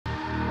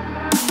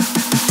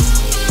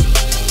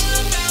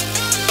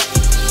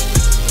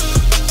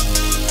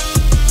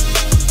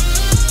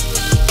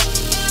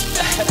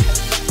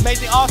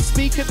Our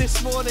speaker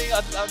this morning,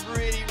 a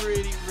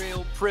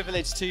real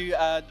privilege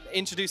to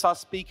introduce our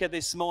speaker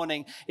this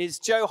morning is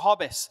Jo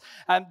Hobbis.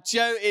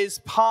 Jo is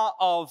part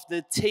of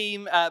the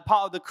team,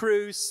 part of the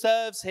crew,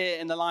 serves here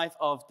in the life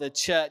of the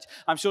church.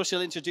 I'm sure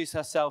she'll introduce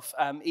herself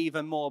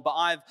even more, but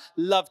I've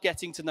loved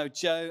getting to know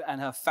Jo and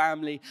her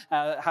family,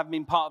 have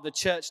been part of the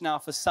church now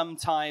for some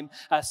time.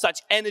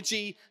 Such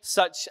energy,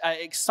 such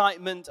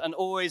excitement, and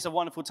always a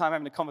wonderful time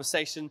having a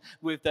conversation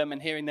with them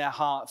and hearing their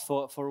heart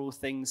for all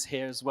things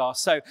here as well.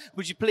 So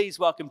would you please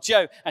welcome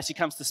Jo as she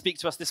comes to speak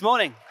to us this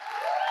morning?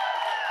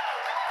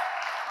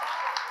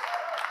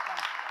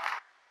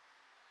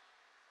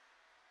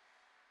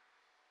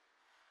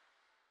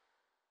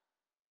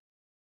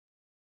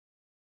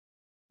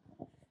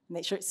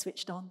 Make sure it's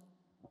switched on.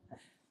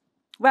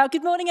 Well,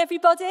 good morning,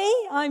 everybody.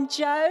 I'm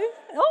Jo.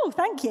 Oh,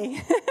 thank you.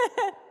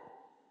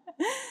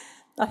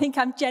 I think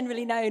I'm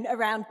generally known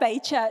around Bay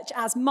Church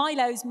as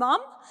Milo's mum.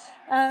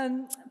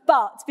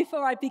 But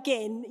before I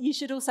begin, you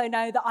should also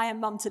know that I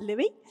am mum to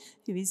Louis,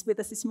 who is with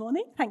us this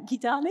morning. Thank you,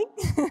 darling.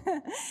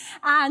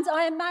 And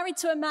I am married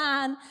to a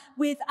man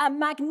with a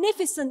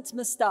magnificent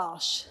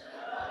moustache.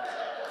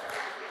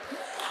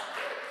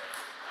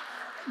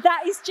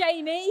 That is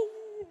Jamie.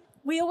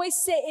 We always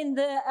sit in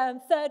the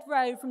third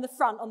row from the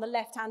front on the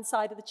left-hand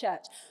side of the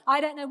church. I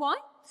don't know why,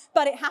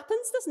 but it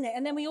happens, doesn't it?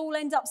 And then we all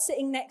end up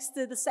sitting next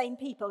to the same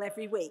people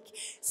every week.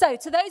 So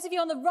to those of you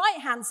on the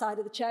right-hand side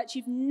of the church,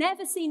 you've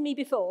never seen me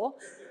before.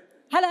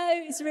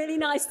 Hello, it's really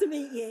nice to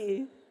meet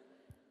you.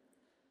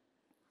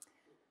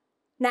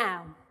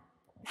 Now,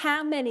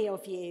 how many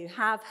of you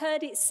have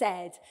heard it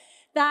said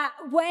that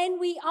when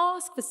we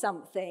ask for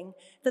something,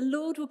 the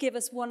Lord will give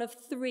us one of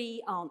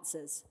three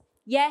answers?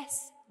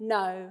 Yes,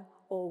 no,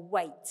 or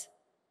wait.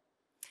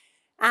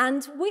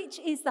 And which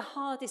is the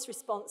hardest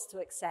response to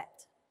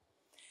accept?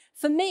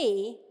 For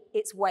me,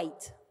 it's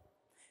wait.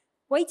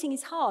 Waiting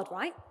is hard,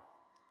 right?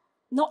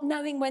 Not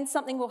knowing when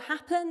something will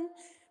happen,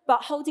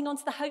 but holding on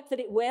to the hope that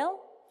it will.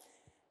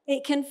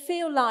 It can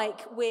feel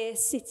like we're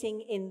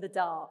sitting in the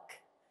dark,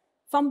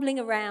 fumbling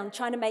around,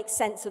 trying to make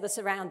sense of the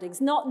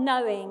surroundings, not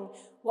knowing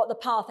what the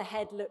path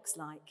ahead looks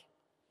like.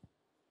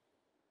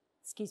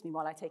 Excuse me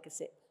while I take a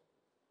sip.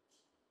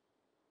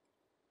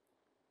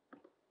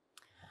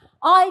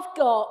 I've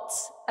got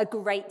a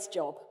great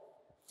job.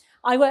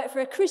 I work for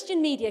a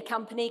Christian media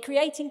company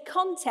creating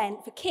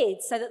content for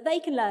kids so that they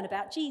can learn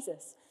about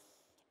Jesus.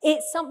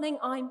 It's something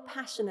I'm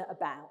passionate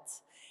about.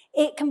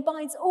 It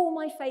combines all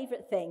my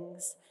favourite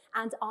things,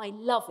 and I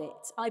love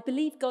it. I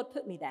believe God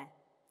put me there.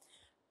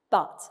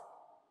 But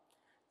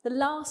the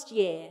last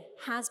year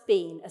has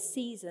been a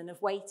season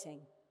of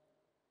waiting.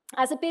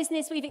 As a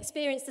business, we've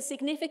experienced a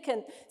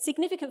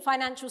significant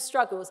financial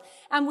struggles,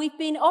 and we've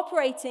been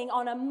operating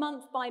on a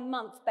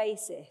month-by-month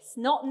basis,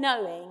 not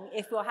knowing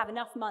if we'll have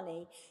enough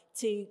money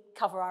to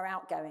cover our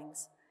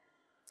outgoings.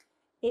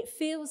 It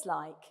feels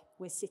like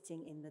we're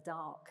sitting in the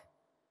dark.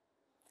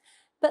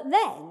 But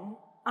then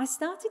I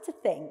started to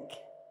think,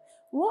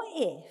 what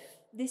if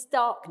this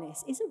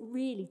darkness isn't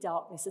really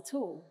darkness at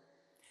all?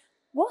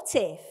 What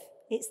if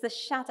it's the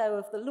shadow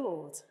of the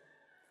Lord?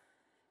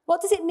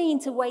 What does it mean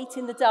to wait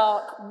in the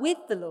dark with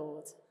the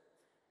Lord?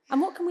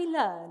 And what can we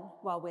learn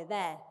while we're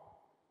there?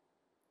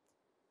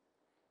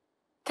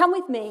 Come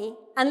with me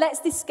and let's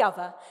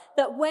discover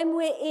that when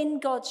we're in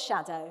God's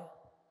shadow,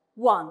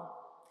 1,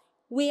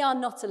 we are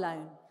not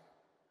alone.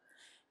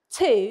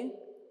 2,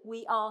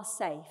 we are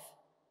safe.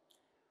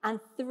 And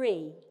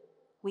 3,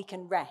 we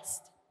can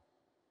rest.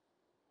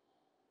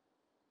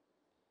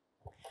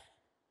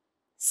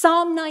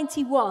 Psalm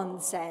 91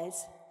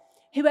 says,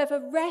 "Whoever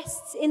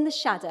rests in the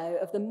shadow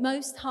of the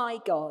Most High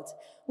God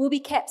will be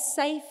kept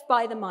safe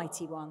by the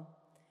Mighty One.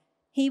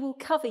 He will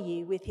cover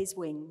you with his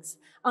wings.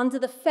 Under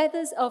the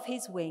feathers of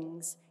his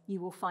wings, you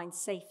will find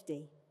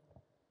safety."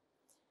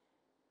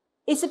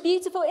 It's a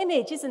beautiful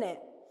image, isn't it?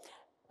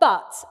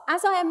 But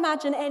as I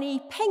imagine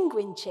any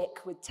penguin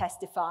chick would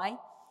testify,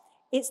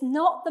 it's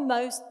not the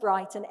most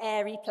bright and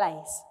airy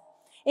place.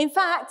 In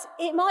fact,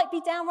 it might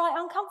be downright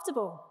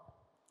uncomfortable.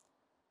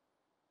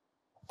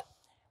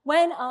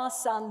 When our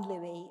son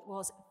Louis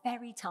was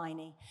very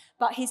tiny,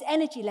 but his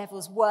energy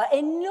levels were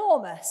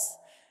enormous,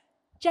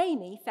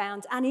 Jamie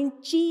found an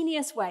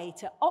ingenious way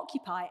to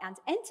occupy and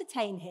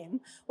entertain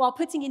him while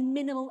putting in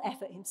minimal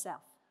effort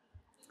himself.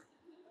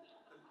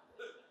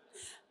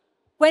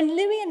 When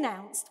Louis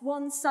announced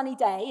one sunny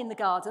day in the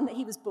garden that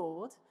he was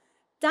bored,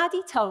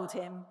 Daddy told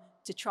him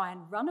to try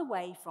and run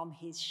away from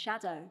his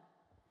shadow.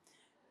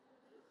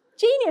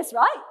 Genius,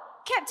 right?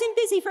 Kept him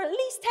busy for at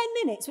least 10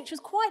 minutes, which was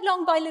quite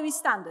long by Louis'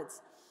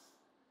 standards.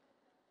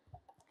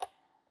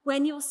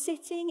 When you're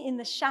sitting in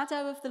the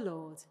shadow of the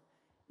Lord,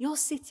 you're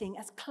sitting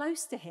as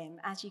close to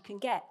him as you can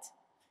get.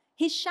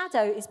 His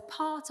shadow is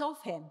part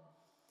of him.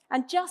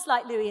 And just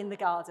like Louis in the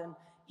garden,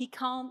 he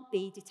can't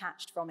be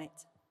detached from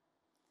it.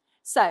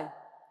 So,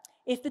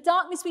 if the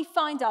darkness we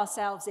find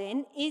ourselves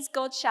in is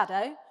God's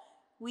shadow,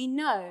 we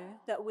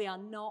know that we are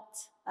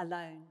not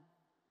alone.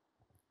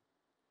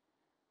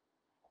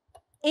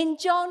 In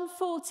John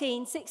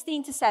 14,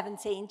 16 to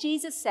 17,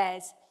 Jesus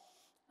says,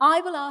 I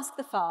will ask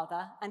the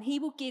Father, and he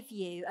will give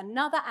you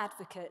another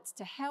advocate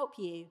to help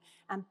you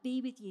and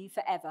be with you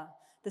forever,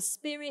 the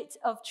Spirit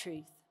of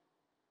truth.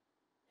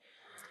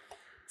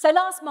 So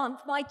last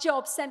month, my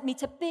job sent me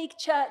to Big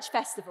Church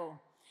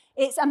Festival.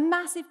 It's a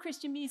massive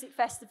Christian music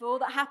festival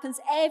that happens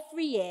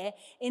every year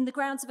in the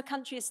grounds of a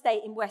country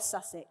estate in West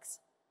Sussex.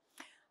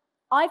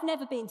 I've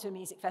never been to a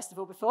music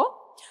festival before.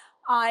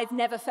 I've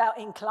never felt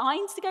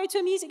inclined to go to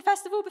a music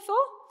festival before.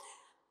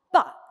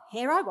 But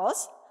here I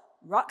was,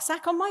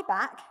 rucksack on my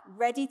back,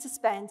 ready to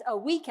spend a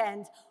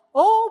weekend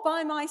all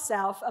by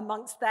myself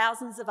amongst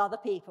thousands of other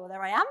people.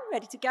 There I am,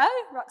 ready to go.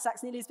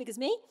 Rucksack's nearly as big as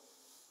me.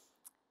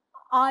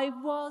 I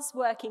was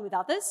working with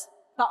others,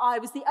 but I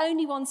was the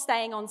only one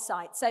staying on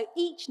site. So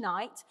each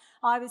night,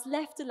 I was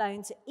left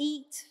alone to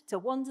eat, to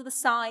wander the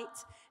site,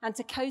 and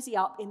to cozy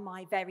up in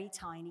my very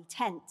tiny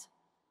tent.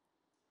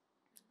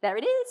 There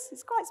it is.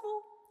 It's quite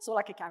small. It's all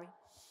I could carry.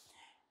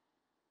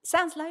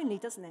 Sounds lonely,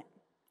 doesn't it?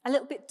 A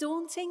little bit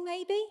daunting,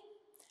 maybe?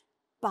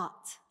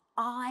 But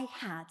I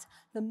had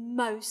the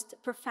most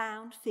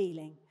profound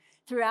feeling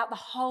throughout the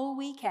whole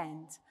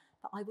weekend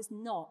that I was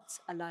not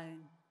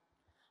alone.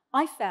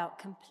 I felt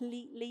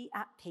completely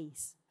at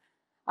peace.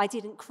 I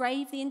didn't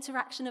crave the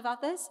interaction of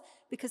others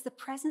because the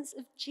presence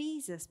of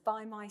Jesus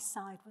by my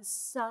side was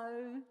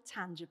so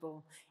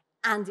tangible,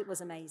 and it was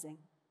amazing.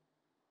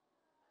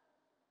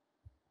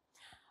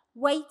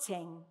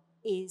 Waiting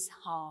is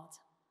hard.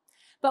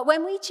 But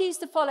when we choose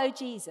to follow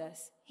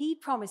Jesus, he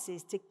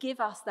promises to give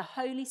us the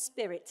Holy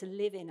Spirit to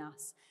live in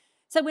us.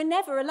 So we're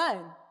never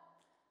alone.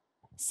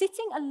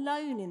 Sitting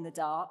alone in the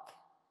dark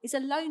is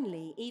a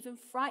lonely, even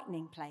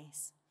frightening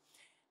place.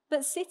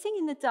 But sitting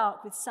in the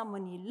dark with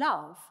someone you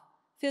love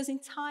feels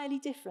entirely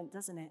different,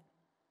 doesn't it?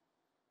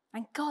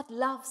 And God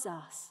loves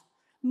us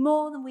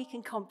more than we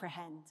can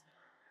comprehend.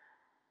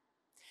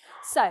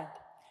 So,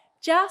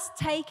 just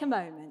take a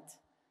moment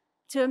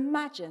to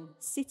imagine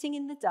sitting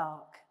in the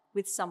dark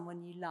with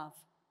someone you love.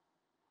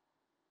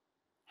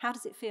 How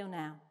does it feel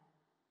now?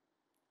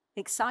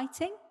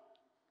 Exciting?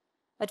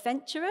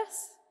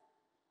 Adventurous?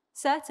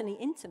 Certainly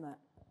intimate.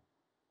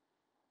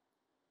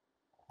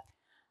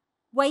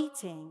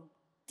 Waiting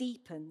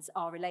deepens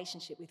our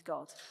relationship with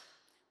God.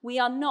 We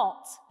are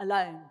not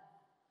alone.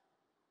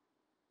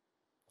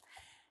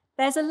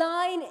 There's a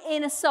line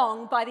in a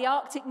song by the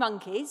Arctic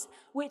Monkeys,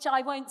 which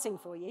I won't sing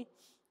for you,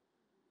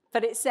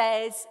 but it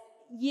says,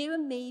 "You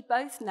and me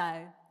both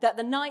know that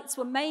the nights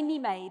were mainly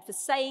made for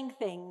saying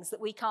things that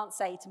we can't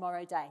say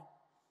tomorrow day."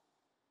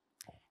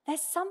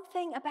 There's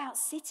something about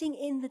sitting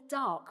in the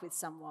dark with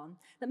someone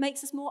that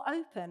makes us more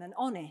open and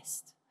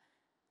honest.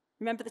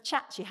 Remember the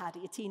chats you had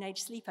at your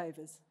teenage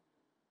sleepovers?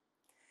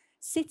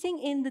 Sitting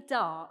in the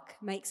dark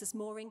makes us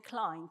more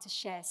inclined to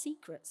share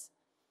secrets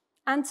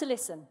and to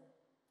listen.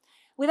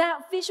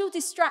 Without visual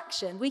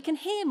distraction, we can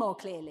hear more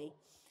clearly.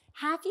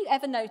 Have you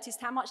ever noticed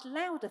how much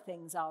louder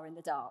things are in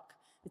the dark?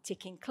 The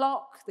ticking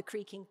clock, the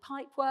creaking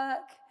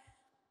pipework.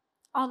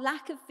 Our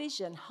lack of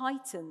vision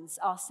heightens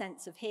our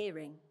sense of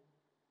hearing.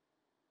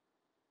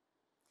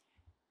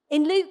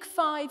 In Luke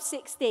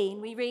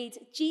 5:16, we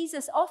read,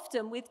 Jesus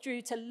often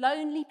withdrew to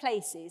lonely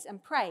places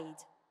and prayed.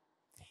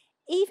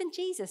 Even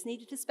Jesus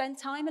needed to spend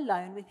time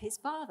alone with his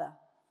Father,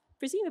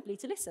 presumably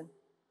to listen.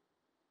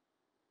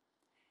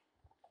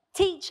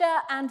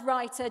 Teacher and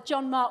writer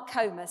John Mark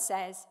Comer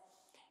says,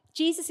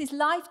 Jesus'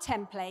 life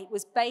template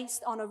was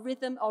based on a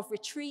rhythm of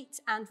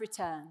retreat and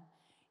return.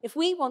 If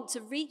we want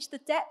to reach the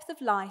depth of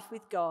life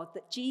with God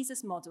that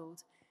Jesus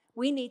modeled,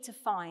 we need to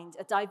find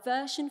a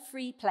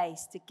diversion-free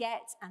place to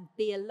get and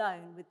be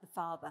alone with the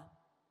Father.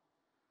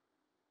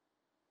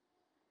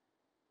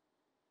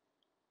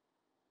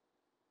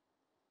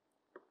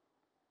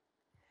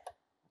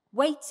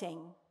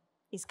 Waiting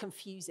is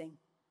confusing.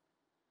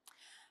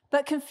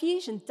 But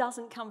confusion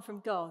doesn't come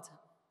from God.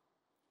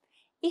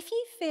 If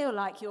you feel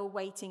like you're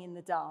waiting in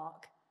the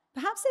dark,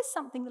 perhaps there's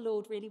something the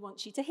Lord really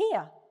wants you to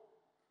hear.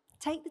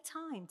 Take the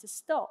time to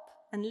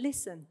stop and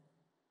listen.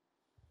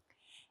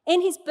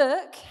 In his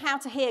book, How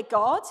to Hear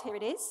God, here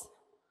it is,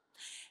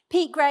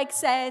 Pete Greig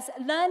says,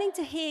 learning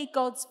to hear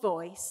God's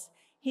voice,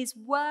 his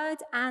word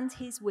and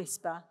his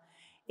whisper,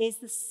 is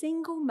the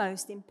single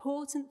most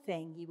important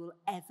thing you will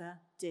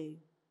ever do.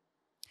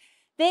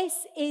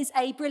 This is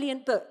a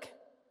brilliant book.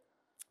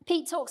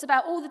 Pete talks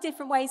about all the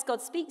different ways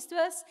God speaks to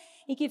us.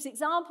 He gives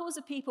examples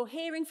of people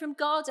hearing from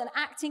God and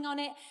acting on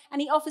it,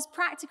 and he offers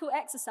practical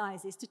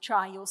exercises to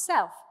try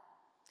yourself.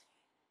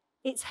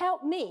 It's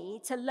helped me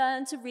to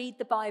learn to read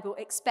the Bible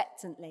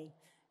expectantly,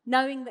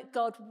 knowing that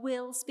God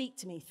will speak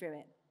to me through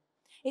it.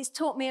 It's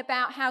taught me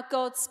about how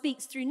God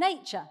speaks through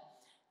nature.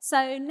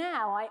 So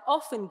now I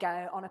often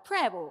go on a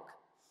prayer walk.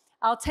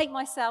 I'll take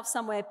myself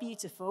somewhere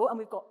beautiful, and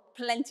we've got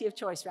plenty of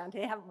choice around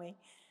here, haven't we?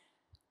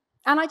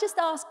 And I just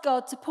ask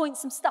God to point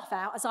some stuff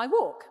out as I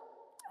walk.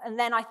 And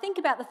then I think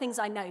about the things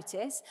I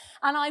notice,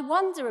 and I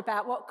wonder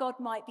about what God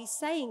might be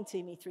saying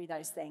to me through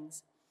those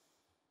things.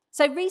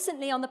 So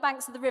recently on the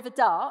banks of the River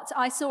Dart,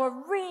 I saw a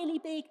really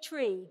big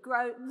tree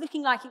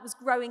looking like it was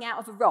growing out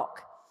of a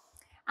rock.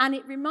 And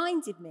it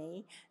reminded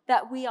me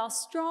that we are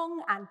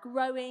strong and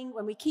growing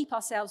when we keep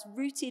ourselves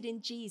rooted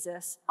in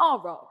Jesus, our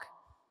rock.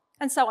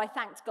 And so I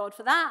thanked God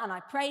for that, and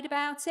I prayed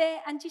about it,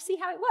 and you see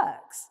how it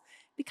works.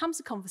 It becomes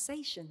a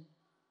conversation.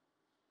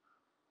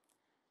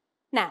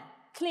 Now,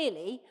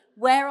 clearly,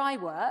 where I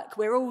work,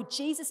 we're all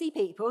Jesus-y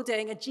people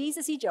doing a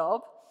Jesus-y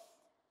job.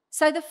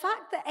 So the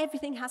fact that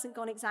everything hasn't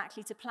gone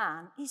exactly to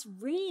plan is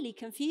really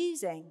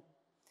confusing.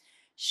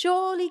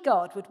 Surely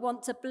God would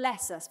want to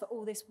bless us for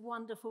all this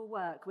wonderful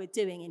work we're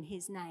doing in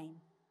his name.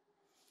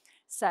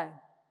 So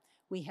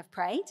we have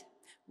prayed,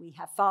 we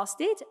have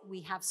fasted,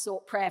 we have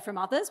sought prayer from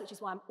others, which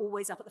is why I'm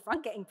always up at the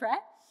front getting prayer.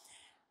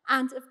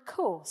 And of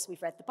course,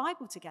 we've read the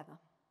Bible together.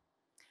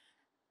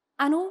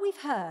 And all we've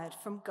heard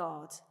from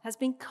God has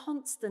been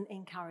constant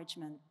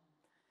encouragement.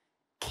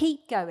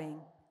 Keep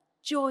going.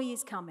 Joy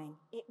is coming.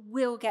 It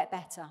will get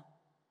better.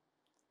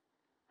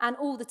 And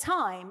all the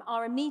time,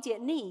 our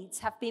immediate needs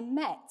have been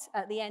met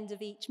at the end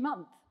of each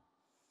month.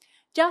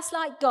 Just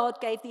like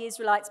God gave the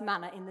Israelites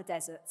manna in the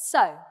desert.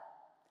 So,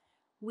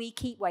 we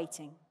keep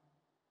waiting,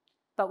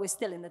 but we're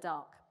still in the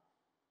dark.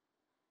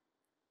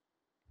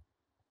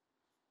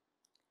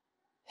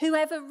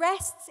 Whoever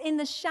rests in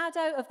the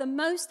shadow of the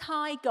Most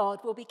High God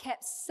will be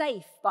kept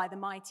safe by the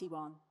Mighty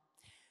One.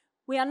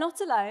 We are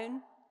not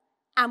alone,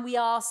 and we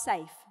are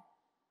safe.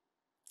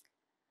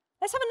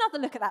 Let's have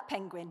another look at that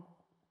penguin.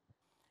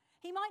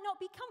 He might not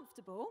be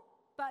comfortable,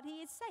 but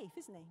he is safe,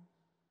 isn't he?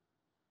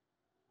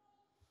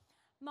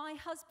 My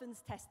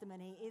husband's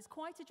testimony is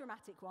quite a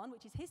dramatic one,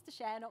 which is his to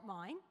share, not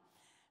mine.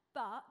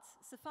 But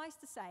suffice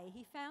to say,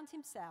 he found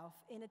himself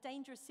in a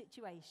dangerous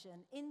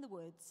situation in the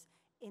woods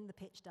in the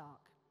pitch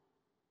dark.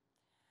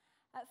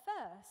 At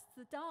first,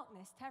 the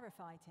darkness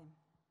terrified him.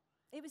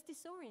 It was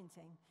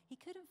disorienting. He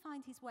couldn't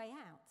find his way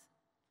out.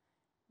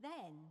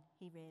 Then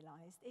he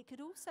realized it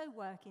could also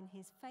work in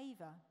his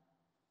favor.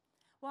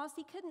 Whilst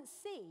he couldn't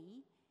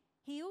see,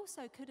 he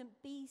also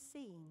couldn't be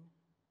seen.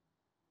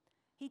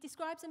 He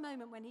describes a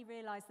moment when he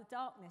realized the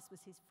darkness was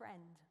his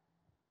friend.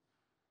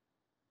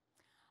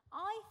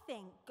 I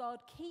think God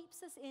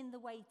keeps us in the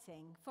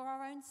waiting for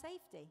our own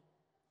safety.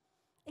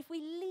 If we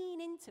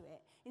lean into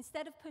it,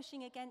 instead of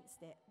pushing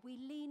against it, we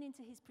lean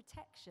into his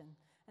protection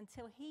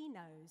until he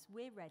knows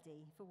we're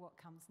ready for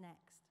what comes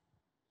next.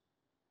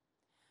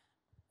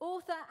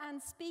 Author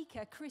and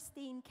speaker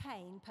Christine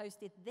Kane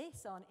posted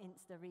this on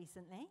Insta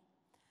recently.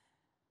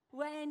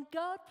 When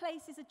God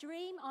places a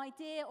dream,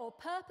 idea, or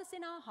purpose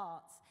in our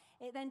hearts,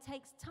 it then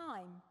takes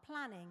time,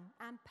 planning,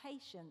 and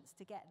patience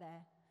to get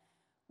there.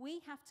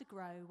 We have to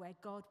grow where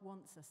God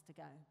wants us to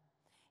go.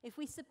 If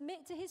we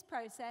submit to his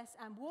process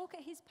and walk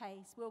at his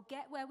pace, we'll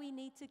get where we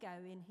need to go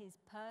in his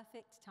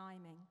perfect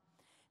timing.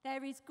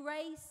 There is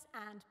grace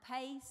and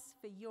pace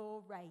for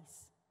your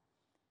race.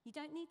 You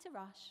don't need to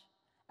rush,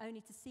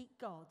 only to seek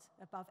God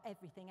above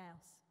everything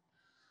else.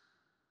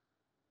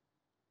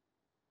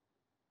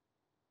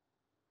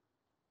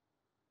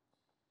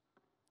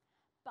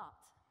 But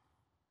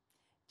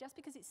just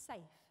because it's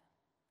safe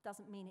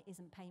doesn't mean it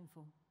isn't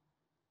painful.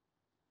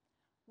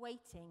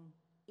 Waiting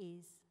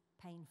is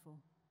painful.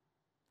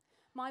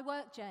 My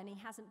work journey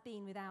hasn't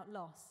been without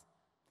loss.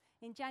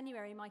 In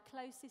January, my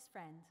closest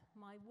friend,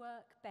 my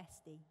work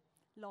bestie,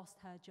 lost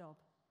her job.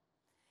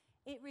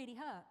 It really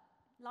hurt,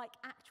 like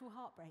actual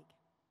heartbreak.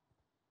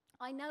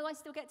 I know I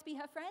still get to be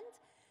her friend,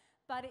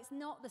 but it's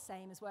not the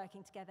same as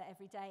working together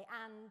every day,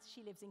 and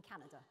she lives in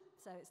Canada,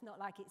 so it's not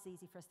like it's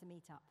easy for us to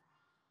meet up.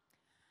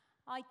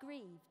 I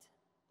grieved,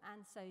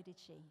 and so did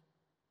she.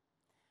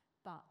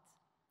 But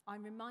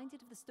I'm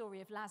reminded of the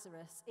story of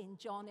Lazarus in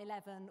John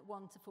 11,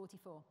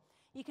 1-44.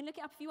 You can look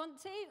it up if you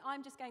want to.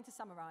 I'm just going to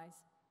summarize.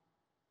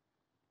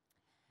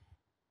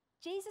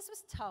 Jesus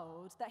was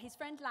told that his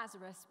friend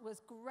Lazarus was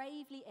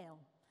gravely ill,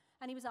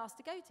 and he was asked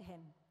to go to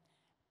him.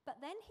 But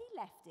then he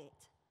left it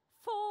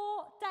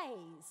 4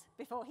 days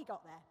before he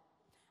got there.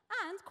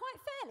 And quite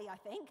fairly, I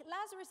think,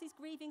 Lazarus'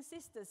 grieving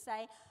sisters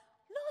say,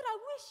 "Lord, I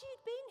wish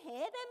you'd been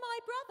here, then my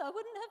brother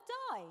wouldn't have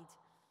died."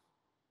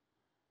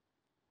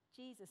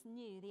 Jesus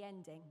knew the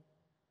ending.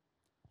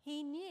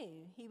 He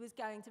knew he was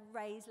going to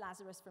raise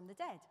Lazarus from the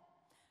dead.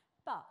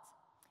 But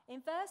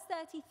in verse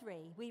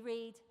 33, we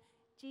read,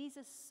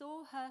 Jesus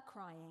saw her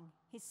crying.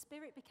 His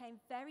spirit became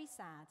very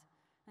sad,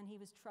 and he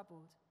was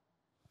troubled.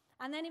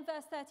 And then in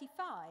verse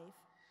 35,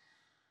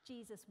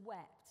 Jesus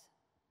wept.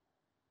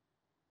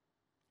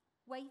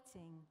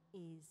 Waiting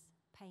is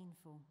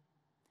painful.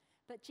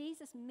 But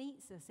Jesus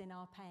meets us in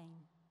our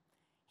pain.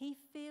 He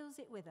feels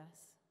it with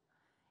us,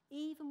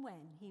 even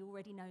when he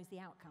already knows the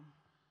outcome.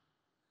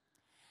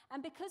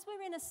 And because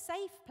we're in a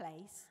safe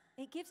place,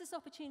 it gives us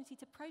opportunity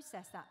to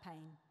process that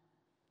pain.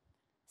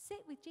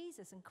 Sit with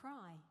Jesus and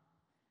cry.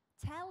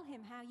 Tell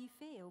him how you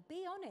feel.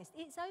 Be honest.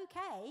 It's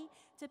okay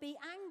to be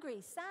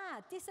angry,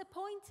 sad,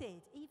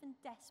 disappointed, even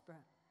desperate.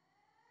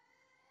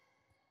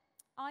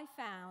 I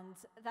found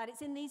that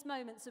it's in these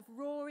moments of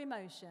raw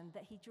emotion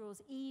that he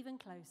draws even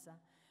closer,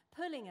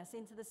 pulling us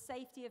into the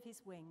safety of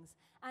his wings.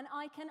 And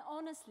I can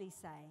honestly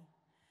say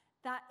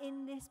that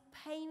in this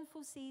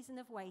painful season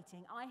of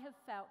waiting, I have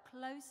felt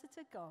closer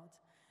to God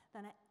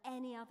than at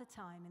any other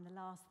time in the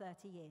last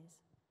 30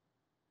 years.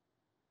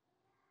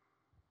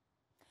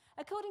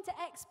 According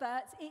to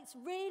experts, it's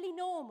really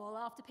normal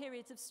after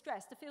periods of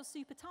stress to feel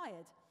super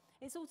tired.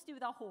 It's all to do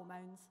with our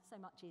hormones, so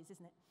much is,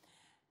 isn't it?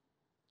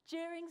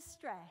 During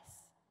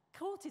stress,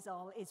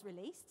 cortisol is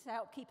released to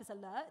help keep us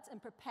alert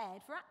and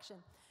prepared for action.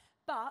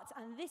 But,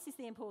 and this is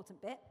the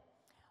important bit,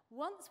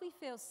 once we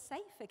feel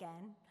safe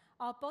again,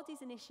 our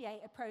bodies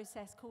initiate a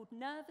process called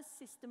nervous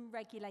system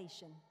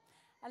regulation,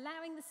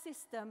 allowing the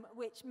system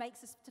which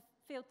makes us to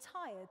feel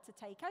tired to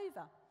take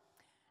over.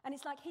 And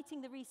it's like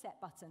hitting the reset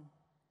button.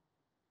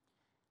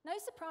 No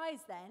surprise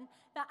then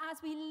that as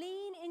we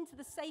lean into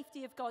the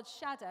safety of God's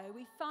shadow,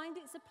 we find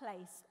it's a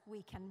place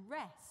we can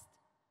rest.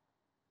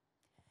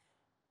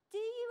 Do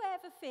you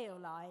ever feel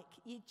like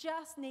you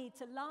just need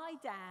to lie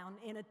down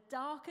in a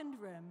darkened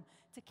room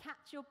to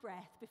catch your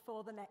breath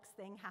before the next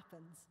thing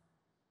happens?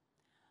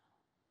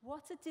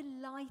 What a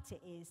delight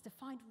it is to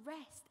find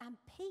rest and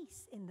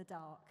peace in the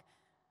dark.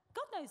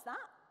 God knows that.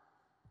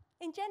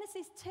 In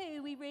Genesis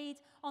 2, we read,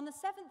 "On the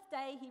seventh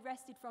day he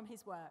rested from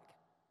his work."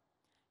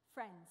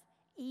 Friends,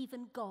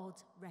 even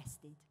God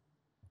rested.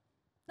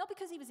 Not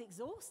because he was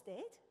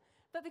exhausted,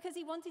 but because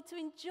he wanted to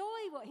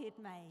enjoy what he had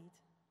made.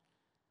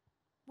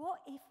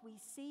 What if we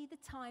see the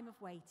time of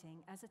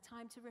waiting as a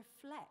time to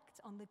reflect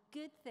on the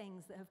good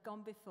things that have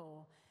gone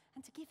before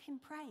and to give him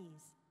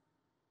praise?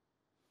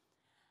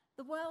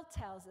 The world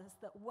tells us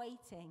that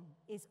waiting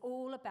is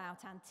all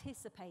about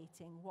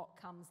anticipating what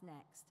comes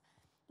next.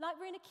 Like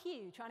we're in a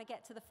queue trying to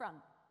get to the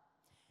front.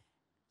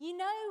 You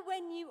know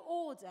when you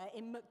order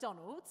in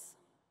McDonald's,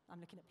 I'm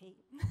looking at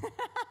Pete,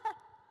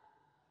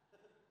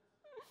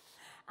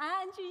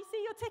 and you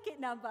see your ticket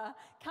number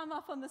come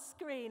up on the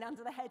screen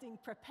under the heading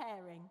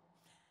preparing.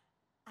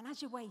 And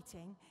as you're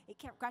waiting, it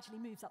gradually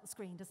moves up the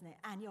screen, doesn't it?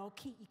 And you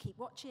keep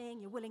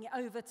watching, you're willing it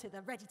over to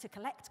the ready to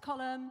collect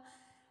column.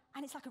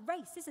 And it's like a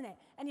race, isn't it?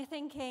 And you're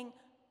thinking,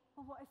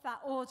 well, what if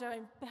that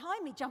order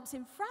behind me jumps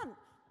in front?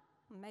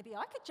 Maybe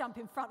I could jump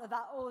in front of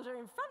that order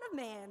in front of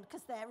me,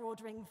 because they're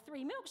ordering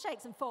 3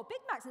 milkshakes and 4 Big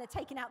Macs, and they're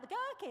taking out the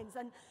gherkins.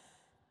 And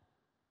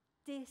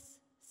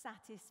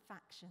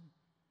dissatisfaction.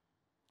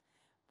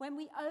 When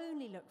we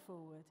only look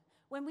forward,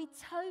 when we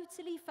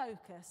totally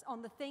focus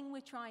on the thing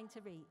we're trying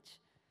to reach,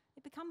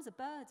 it becomes a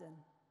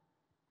burden.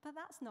 But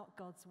that's not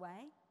God's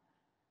way.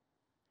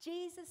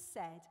 Jesus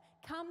said,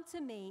 "Come to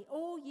me,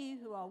 all you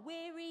who are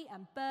weary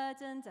and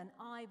burdened, and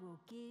I will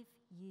give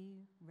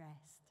you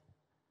rest."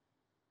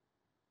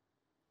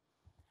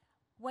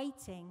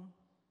 Waiting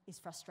is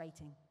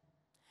frustrating,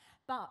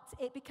 but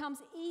it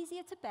becomes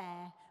easier to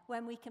bear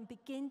when we can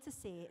begin to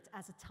see it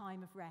as a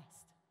time of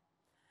rest.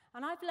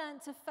 And I've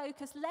learned to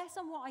focus less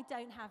on what I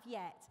don't have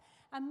yet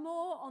and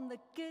more on the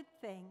good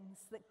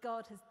things that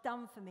God has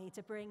done for me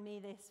to bring me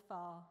this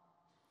far.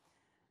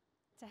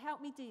 To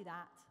help me do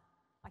that,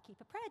 I keep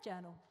a prayer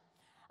journal.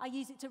 I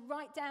use it to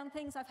write down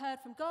things I've heard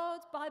from God,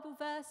 Bible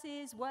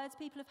verses, words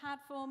people have had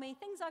for me,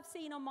 things I've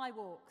seen on my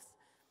walks.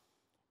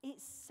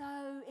 It's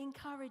so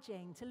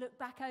encouraging to look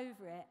back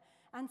over it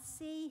and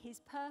see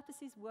his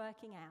purposes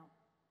working out.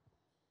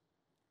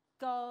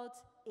 God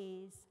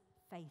is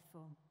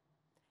faithful.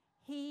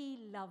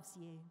 He loves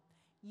you.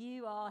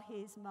 You are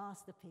his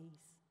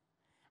masterpiece.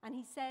 And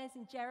he says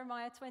in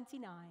Jeremiah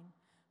 29,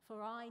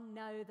 "For I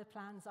know the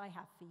plans I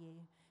have for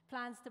you,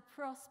 plans to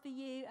prosper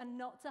you and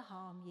not to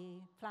harm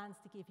you, plans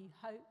to give you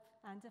hope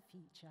and a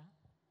future."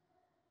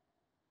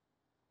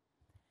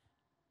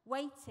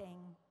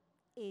 Waiting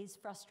is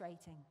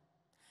frustrating,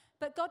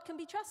 but God can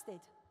be trusted.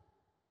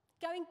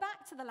 Going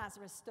back to the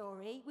Lazarus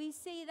story, we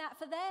see that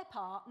for their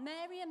part,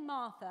 Mary and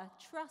Martha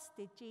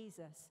trusted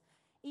Jesus,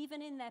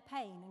 even in their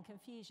pain and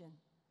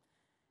confusion.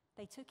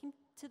 They took him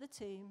to the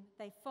tomb.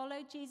 They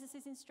followed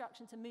Jesus'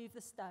 instruction to move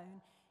the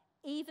stone,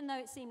 even though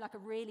it seemed like a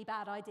really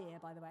bad idea,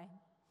 by the way.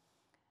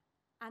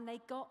 And they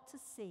got to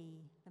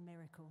see the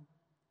miracle.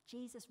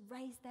 Jesus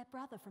raised their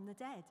brother from the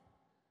dead.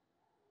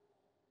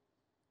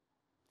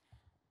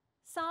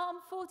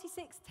 Psalm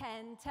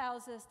 46:10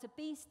 tells us to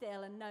be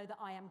still and know that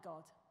I am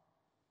God.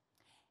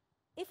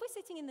 If we're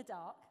sitting in the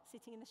dark,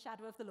 sitting in the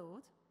shadow of the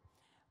Lord,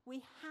 we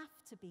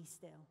have to be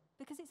still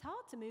because it's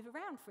hard to move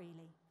around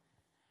freely.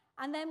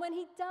 And then when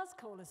he does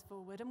call us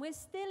forward and we're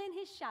still in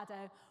his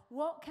shadow,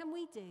 what can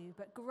we do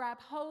but grab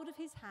hold of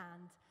his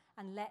hand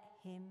and let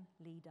him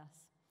lead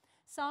us?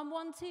 Psalm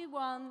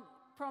 121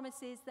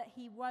 promises that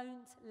he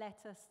won't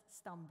let us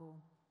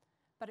stumble,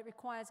 but it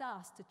requires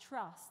us to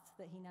trust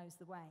that he knows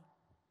the way.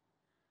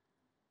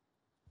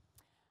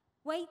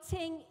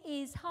 Waiting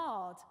is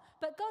hard,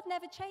 but God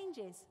never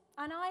changes.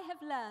 And I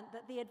have learned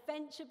that the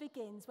adventure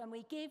begins when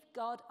we give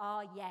God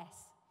our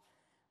yes,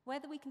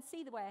 whether we can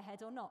see the way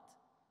ahead or not.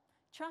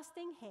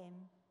 Trusting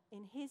him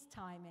in his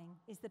timing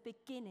is the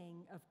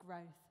beginning of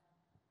growth.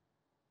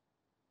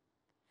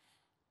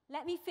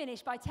 Let me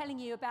finish by telling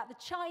you about the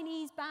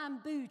Chinese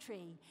bamboo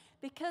tree,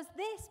 because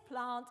this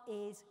plant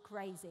is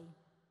crazy.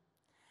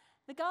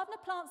 The gardener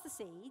plants the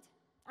seed,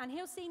 and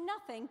he'll see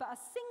nothing but a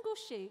single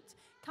shoot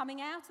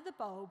coming out of the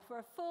bulb for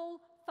a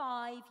full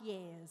 5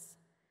 years.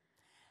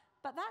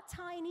 But that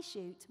tiny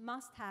shoot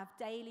must have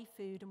daily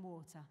food and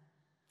water.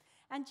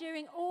 And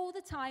during all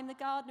the time the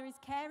gardener is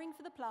caring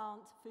for the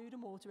plant, food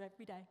and water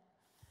every day,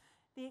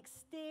 the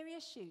exterior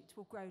shoot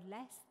will grow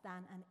less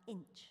than an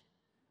inch.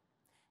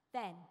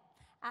 Then,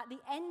 at the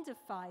end of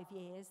 5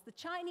 years, the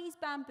Chinese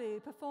bamboo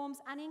performs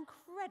an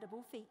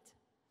incredible feat.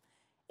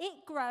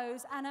 It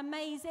grows an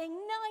amazing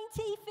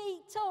 90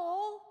 feet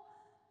tall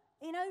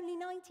in only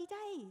 90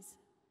 days.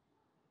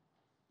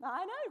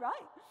 I know,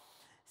 right?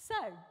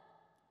 So,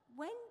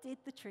 when did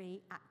the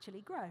tree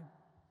actually grow?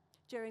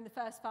 During the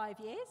first 5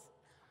 years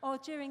or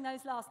during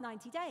those last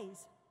 90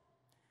 days?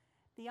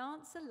 The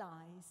answer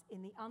lies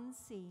in the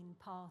unseen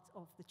part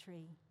of the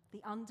tree,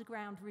 the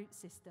underground root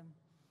system.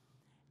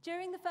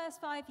 During the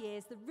first 5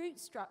 years, the root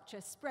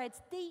structure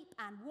spreads deep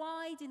and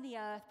wide in the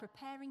earth,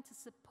 preparing to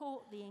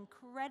support the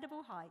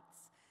incredible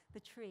heights the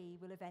tree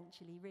will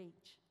eventually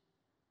reach.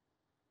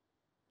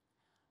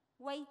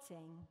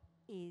 Waiting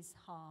is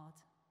hard.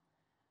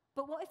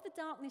 But what if the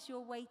darkness you're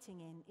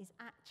waiting in is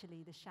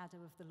actually the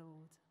shadow of the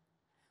Lord?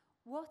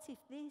 What if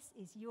this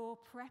is your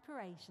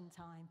preparation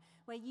time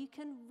where you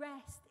can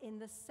rest in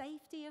the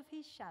safety of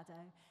his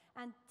shadow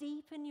and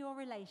deepen your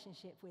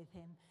relationship with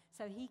him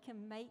so he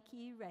can make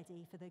you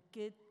ready for the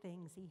good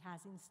things he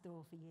has in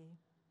store for you?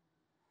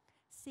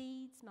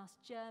 Seeds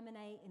must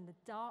germinate in the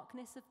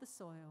darkness of the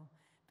soil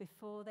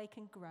before they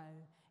can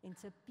grow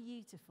into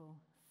beautiful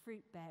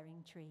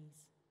fruit-bearing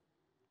trees.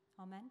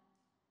 Amen.